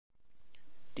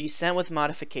Descent with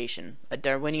Modification, a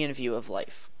Darwinian view of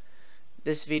life.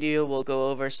 This video will go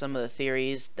over some of the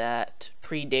theories that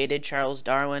predated Charles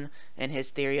Darwin and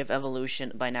his theory of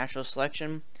evolution by natural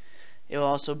selection. It will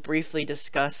also briefly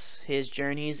discuss his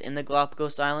journeys in the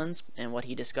Galapagos Islands and what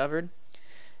he discovered.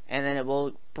 And then it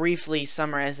will briefly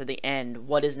summarize at the end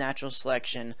what is natural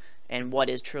selection and what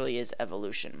truly is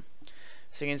evolution.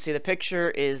 So you can see the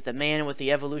picture is the man with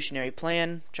the evolutionary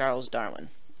plan, Charles Darwin.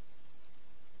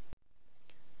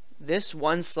 This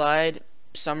one slide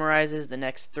summarizes the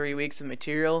next 3 weeks of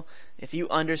material. If you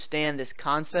understand this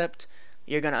concept,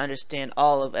 you're going to understand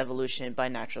all of evolution by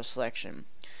natural selection.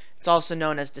 It's also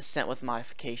known as descent with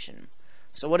modification.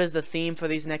 So what is the theme for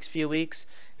these next few weeks?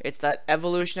 It's that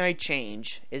evolutionary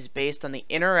change is based on the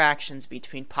interactions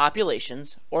between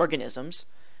populations, organisms,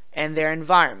 and their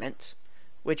environment,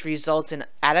 which results in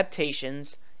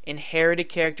adaptations, inherited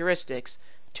characteristics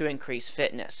to increase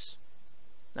fitness.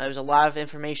 Now, there's a lot of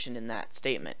information in that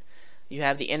statement. You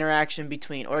have the interaction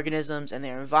between organisms and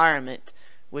their environment,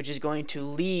 which is going to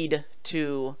lead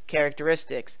to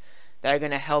characteristics that are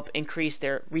going to help increase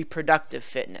their reproductive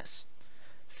fitness.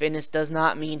 Fitness does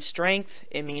not mean strength,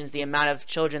 it means the amount of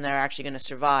children that are actually going to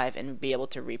survive and be able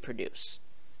to reproduce.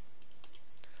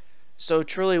 So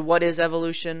truly, what is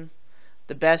evolution?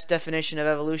 The best definition of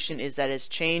evolution is that it's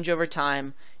change over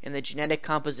time in the genetic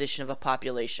composition of a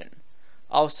population,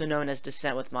 also known as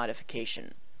descent with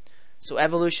modification. So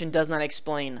evolution does not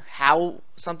explain how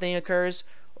something occurs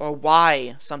or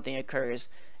why something occurs.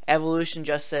 Evolution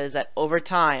just says that over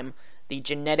time, the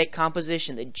genetic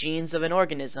composition, the genes of an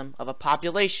organism, of a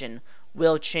population,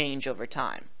 will change over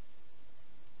time.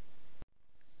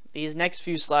 These next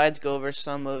few slides go over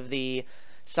some of the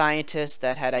scientists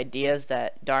that had ideas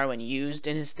that Darwin used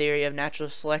in his theory of natural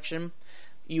selection.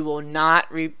 You will not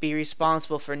be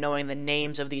responsible for knowing the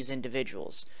names of these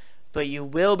individuals, but you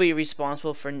will be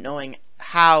responsible for knowing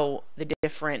how the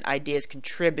different ideas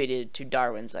contributed to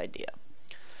Darwin's idea.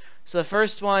 So the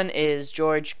first one is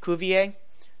Georges Cuvier,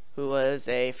 who was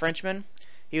a Frenchman.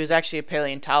 He was actually a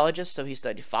paleontologist, so he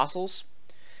studied fossils.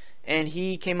 And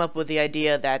he came up with the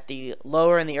idea that the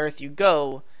lower in the earth you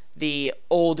go, the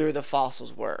older the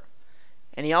fossils were.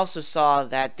 And he also saw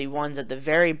that the ones at the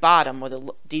very bottom, or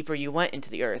the deeper you went into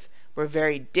the earth, were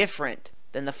very different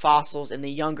than the fossils in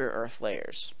the younger earth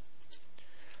layers.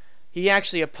 He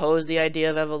actually opposed the idea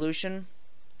of evolution.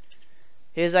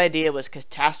 His idea was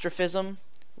catastrophism,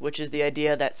 which is the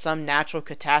idea that some natural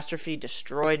catastrophe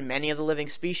destroyed many of the living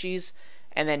species,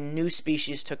 and then new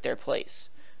species took their place.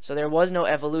 So there was no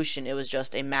evolution, it was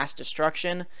just a mass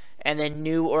destruction, and then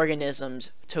new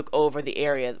organisms took over the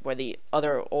area where the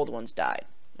other old ones died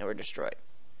and were destroyed.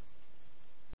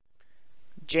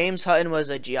 James Hutton was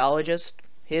a geologist.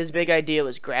 His big idea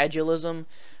was gradualism,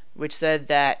 which said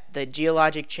that the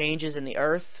geologic changes in the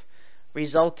earth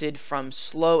resulted from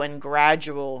slow and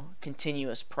gradual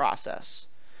continuous process.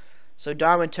 So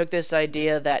Darwin took this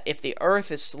idea that if the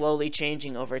earth is slowly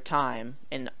changing over time,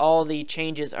 and all the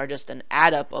changes are just an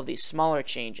add-up of these smaller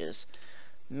changes,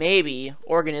 maybe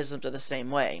organisms are the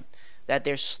same way, that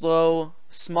there's slow,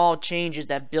 small changes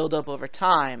that build up over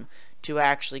time to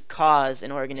actually cause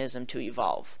an organism to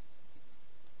evolve.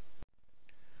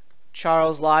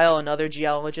 Charles Lyell, another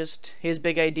geologist, his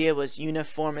big idea was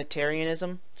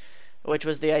uniformitarianism, which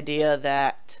was the idea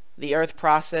that the earth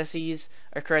processes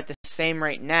occur at the same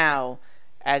rate now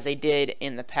as they did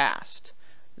in the past.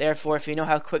 Therefore, if you know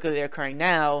how quickly they're occurring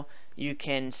now, you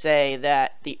can say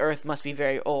that the earth must be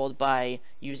very old by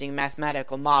using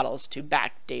mathematical models to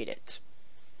backdate it.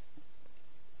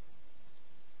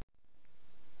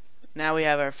 Now we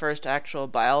have our first actual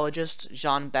biologist,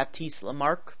 Jean-Baptiste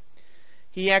Lamarck.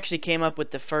 He actually came up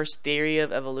with the first theory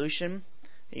of evolution.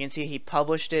 You can see he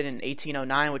published it in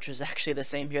 1809, which was actually the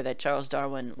same year that Charles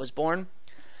Darwin was born.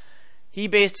 He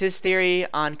based his theory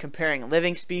on comparing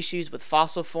living species with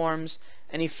fossil forms,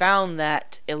 and he found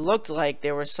that it looked like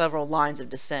there were several lines of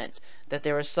descent, that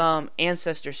there were some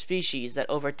ancestor species that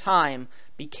over time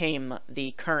became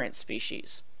the current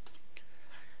species.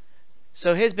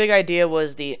 So his big idea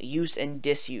was the use and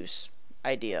disuse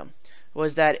idea,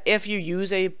 was that if you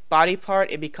use a body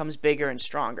part, it becomes bigger and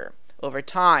stronger over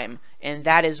time, and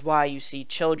that is why you see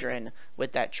children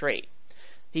with that trait.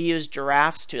 He used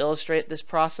giraffes to illustrate this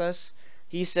process.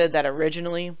 He said that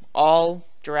originally all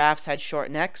giraffes had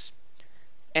short necks,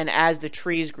 and as the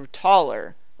trees grew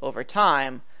taller over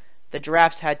time, the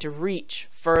giraffes had to reach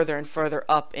further and further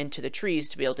up into the trees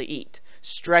to be able to eat,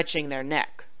 stretching their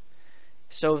neck.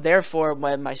 So therefore,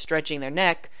 by stretching their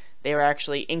neck, they were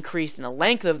actually increased in the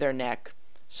length of their neck,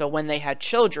 so when they had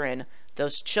children,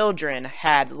 those children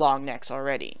had long necks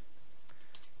already.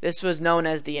 This was known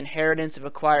as the inheritance of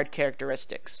acquired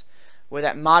characteristics, where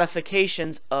that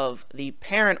modifications of the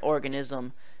parent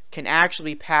organism can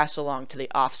actually be passed along to the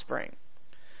offspring.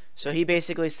 So he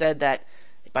basically said that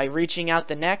by reaching out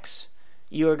the necks,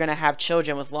 you are going to have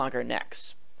children with longer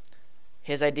necks.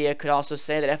 His idea could also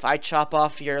say that if I chop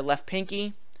off your left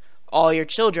pinky, all your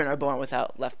children are born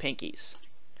without left pinkies.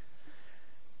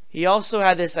 He also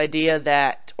had this idea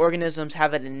that organisms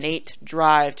have an innate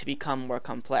drive to become more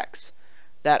complex,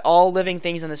 that all living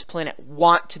things on this planet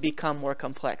want to become more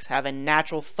complex, have a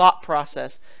natural thought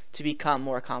process to become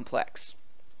more complex.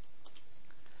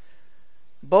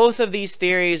 Both of these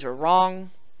theories were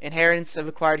wrong. Inheritance of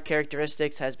acquired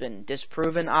characteristics has been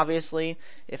disproven, obviously.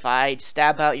 If I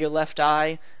stab out your left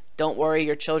eye, don't worry,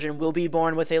 your children will be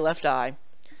born with a left eye.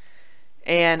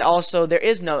 And also, there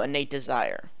is no innate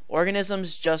desire.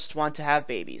 Organisms just want to have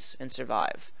babies and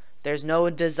survive. There's no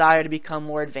desire to become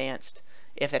more advanced.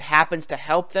 If it happens to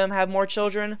help them have more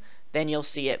children, then you'll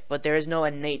see it, but there is no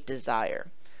innate desire.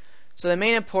 So the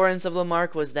main importance of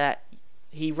Lamarck was that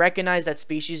he recognized that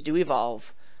species do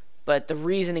evolve, but the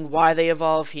reasoning why they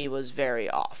evolve, he was very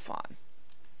off on.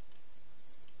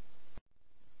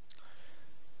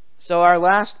 So our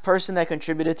last person that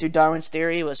contributed to Darwin's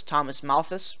theory was Thomas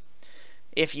Malthus.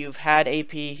 If you've had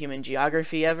AP Human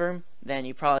Geography ever, then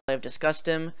you probably have discussed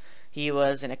him. He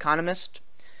was an economist,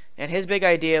 and his big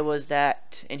idea was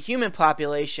that in human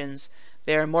populations,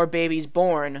 there are more babies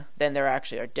born than there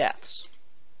actually are deaths.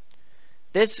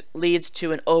 This leads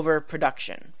to an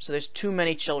overproduction, so there's too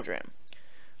many children.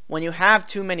 When you have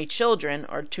too many children,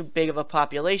 or too big of a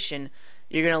population,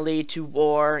 you're going to lead to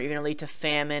war, you're going to lead to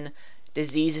famine,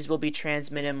 diseases will be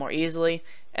transmitted more easily,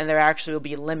 and there actually will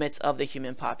be limits of the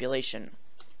human population.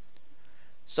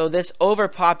 So this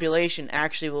overpopulation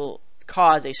actually will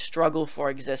cause a struggle for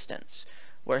existence,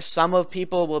 where some of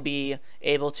people will be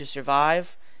able to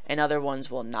survive, and other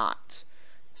ones will not.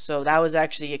 So that was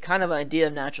actually a kind of an idea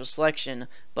of natural selection,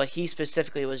 but he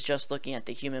specifically was just looking at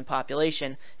the human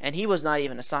population, and he was not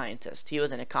even a scientist. He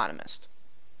was an economist.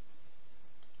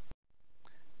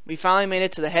 We finally made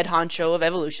it to the head honcho of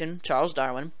evolution, Charles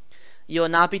Darwin. You will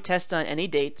not be tested on any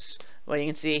dates. Well, you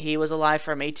can see he was alive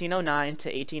from 1809 to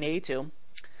 1882.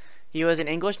 He was an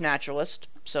English naturalist,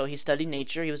 so he studied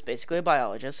nature. He was basically a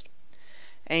biologist.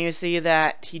 And you see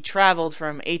that he traveled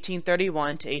from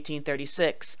 1831 to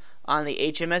 1836 on the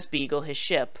HMS Beagle, his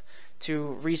ship,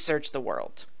 to research the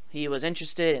world. He was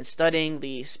interested in studying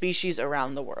the species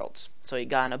around the world. So he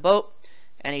got on a boat,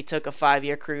 and he took a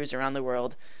 5-year cruise around the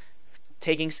world,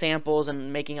 taking samples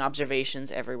and making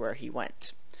observations everywhere he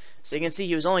went. So you can see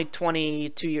he was only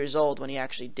 22 years old when he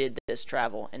actually did this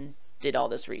travel and did all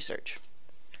this research.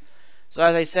 So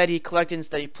as I said, he collected and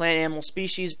studied plant and animal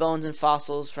species, bones, and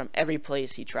fossils from every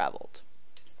place he traveled.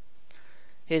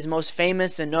 His most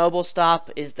famous and notable stop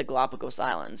is the Galapagos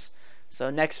Islands. So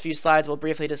next few slides we'll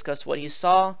briefly discuss what he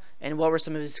saw and what were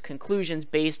some of his conclusions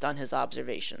based on his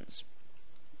observations.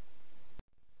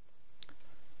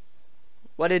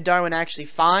 What did Darwin actually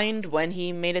find when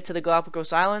he made it to the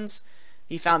Galapagos Islands?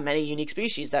 He found many unique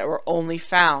species that were only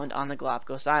found on the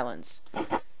Galapagos Islands.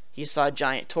 He saw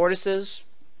giant tortoises.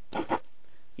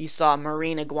 He saw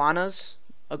marine iguanas.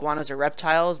 Iguanas are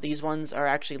reptiles. These ones are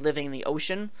actually living in the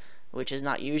ocean, which is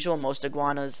not usual. Most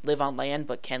iguanas live on land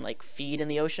but can feed in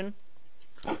the ocean.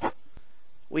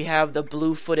 We have the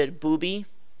blue-footed booby.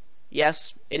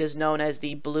 Yes, it is known as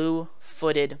the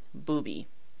blue-footed booby.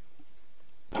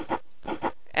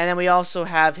 And then we also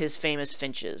have his famous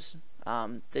finches,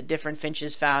 the different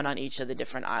finches found on each of the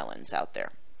different islands out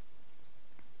there.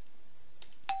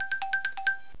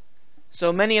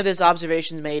 So many of these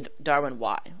observations made Darwin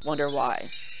wonder why.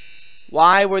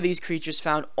 Why were these creatures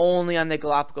found only on the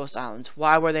Galapagos Islands?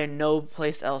 Why were there no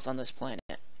place else on this planet?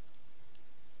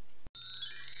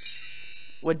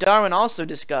 What Darwin also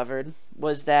discovered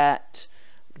was that,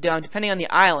 depending on the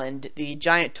island, the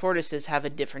giant tortoises have a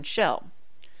different shell.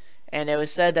 And it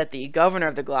was said that the governor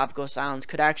of the Galapagos Islands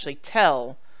could actually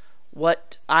tell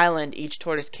what island each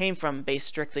tortoise came from based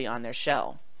strictly on their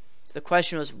shell. So the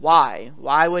question was why?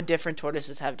 Why would different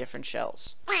tortoises have different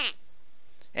shells?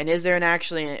 And is there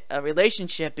actually a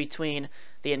relationship between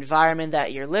the environment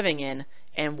that you're living in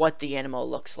and what the animal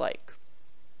looks like?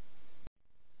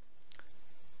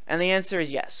 And the answer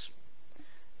is yes.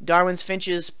 Darwin's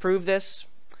finches prove this.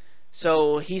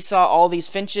 So he saw all these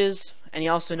finches, and he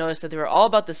also noticed that they were all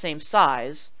about the same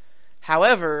size.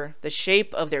 However, the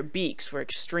shape of their beaks were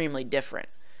extremely different.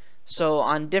 So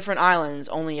on different islands,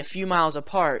 only a few miles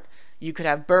apart, you could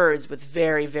have birds with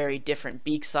very, very different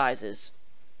beak sizes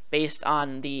based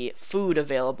on the food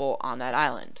available on that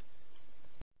island.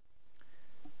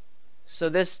 So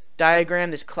this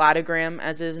diagram, this cladogram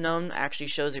as it is known, actually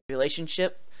shows a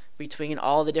relationship between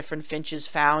all the different finches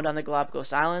found on the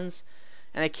Galapagos Islands.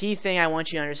 And the key thing I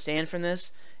want you to understand from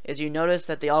this is you notice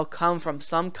that they all come from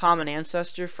some common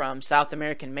ancestor from South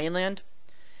American mainland,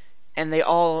 and they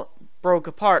all broke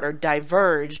apart or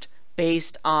diverged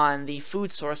based on the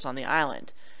food source on the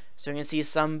island. So you can see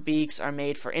some beaks are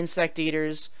made for insect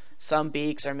eaters, some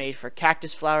beaks are made for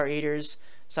cactus flower eaters,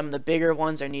 some of the bigger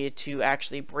ones are needed to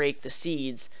actually break the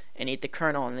seeds and eat the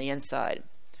kernel on the inside.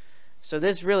 So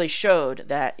this really showed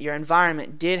that your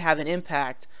environment did have an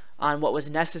impact on what was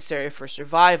necessary for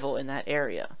survival in that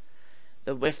area.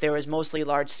 If there was mostly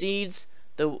large seeds,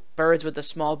 the birds with the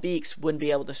small beaks wouldn't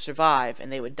be able to survive and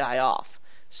they would die off.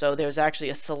 So there was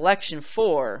actually a selection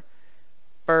for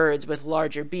birds with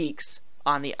larger beaks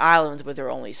on the islands where there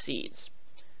were only seeds.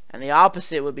 And the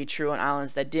opposite would be true on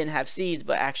islands that didn't have seeds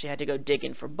but actually had to go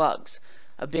digging for bugs.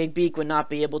 A big beak would not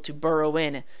be able to burrow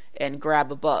in and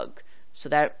grab a bug. So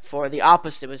that for the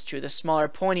opposite was true. The smaller,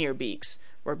 pointier beaks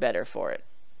were better for it.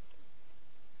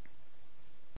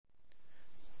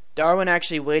 Darwin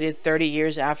actually waited 30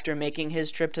 years after making his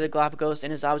trip to the Galapagos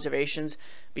and his observations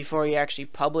before he actually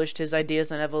published his ideas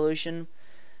on evolution.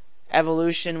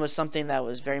 Evolution was something that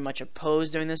was very much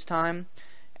opposed during this time,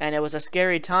 and it was a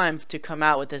scary time to come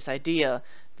out with this idea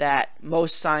that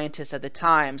most scientists at the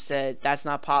time said that's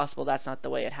not possible, that's not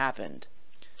the way it happened.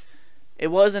 It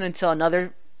wasn't until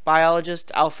another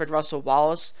biologist, Alfred Russel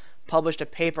Wallace, published a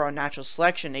paper on natural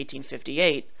selection in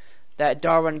 1858 that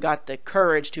Darwin got the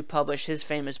courage to publish his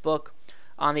famous book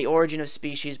on the origin of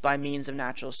species by means of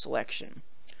natural selection.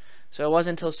 So it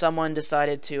wasn't until someone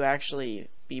decided to actually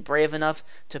be brave enough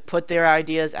to put their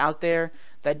ideas out there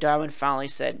that Darwin finally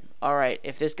said, alright,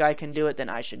 if this guy can do it, then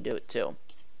I should do it too.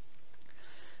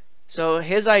 So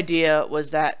his idea was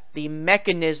that the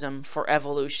mechanism for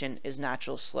evolution is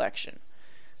natural selection.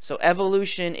 So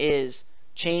evolution is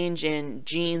change in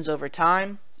genes over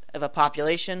time of a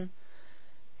population,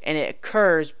 and it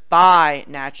occurs by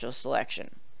natural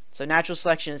selection. So natural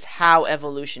selection is how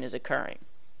evolution is occurring.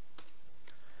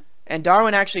 And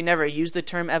Darwin actually never used the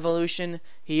term evolution.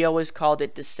 He always called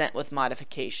it descent with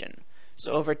modification.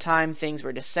 So over time things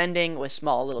were descending with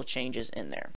small little changes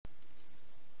in there.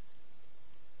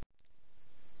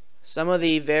 Some of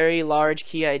the very large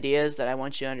key ideas that I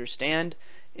want you to understand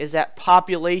is that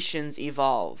populations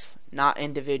evolve, not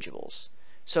individuals.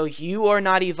 So you are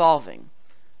not evolving.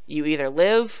 You either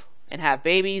live and have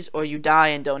babies or you die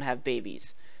and don't have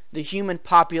babies. The human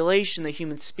population, the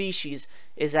human species,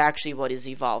 is actually what is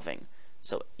evolving.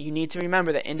 So you need to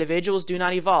remember that individuals do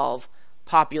not evolve,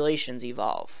 populations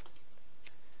evolve.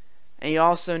 And you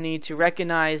also need to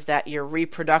recognize that your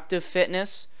reproductive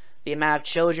fitness, the amount of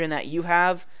children that you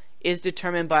have, is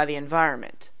determined by the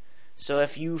environment. So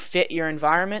if you fit your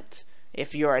environment,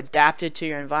 if you're adapted to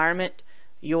your environment,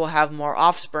 you will have more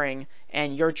offspring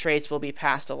and your traits will be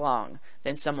passed along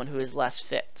than someone who is less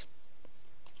fit.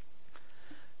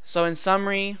 So in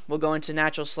summary, we'll go into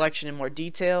natural selection in more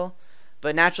detail,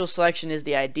 but natural selection is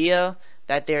the idea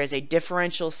that there is a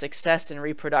differential success in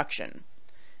reproduction.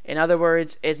 In other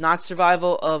words, it's not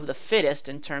survival of the fittest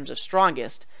in terms of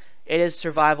strongest, it is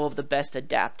survival of the best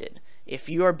adapted. If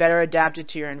you are better adapted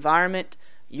to your environment,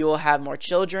 you will have more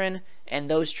children, and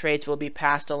those traits will be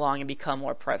passed along and become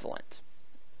more prevalent.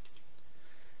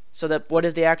 So what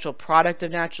is the actual product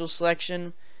of natural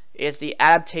selection? It's the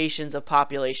adaptations of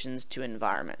populations to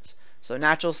environments. So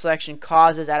natural selection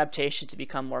causes adaptation to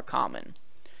become more common,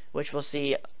 which we'll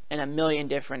see in a million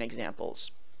different examples.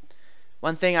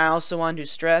 One thing I also want to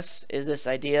stress is this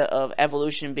idea of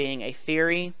evolution being a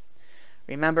theory.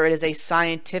 Remember, it is a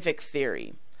scientific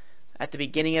theory. At the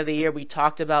beginning of the year, we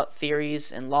talked about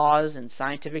theories and laws and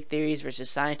scientific theories versus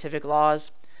scientific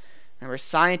laws. Remember,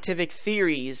 scientific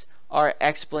theories are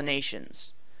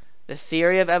explanations. The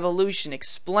theory of evolution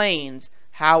explains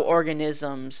how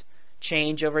organisms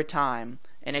change over time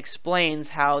and explains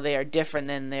how they are different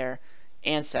than their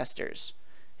ancestors.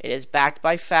 It is backed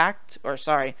by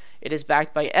it is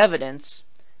backed by evidence,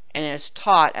 and it is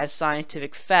taught as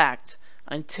scientific fact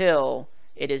until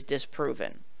it is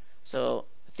disproven. So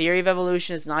theory of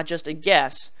evolution is not just a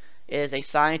guess, it is a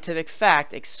scientific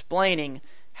fact explaining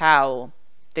how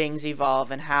things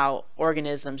evolve and how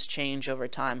organisms change over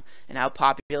time and how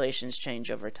populations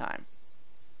change over time.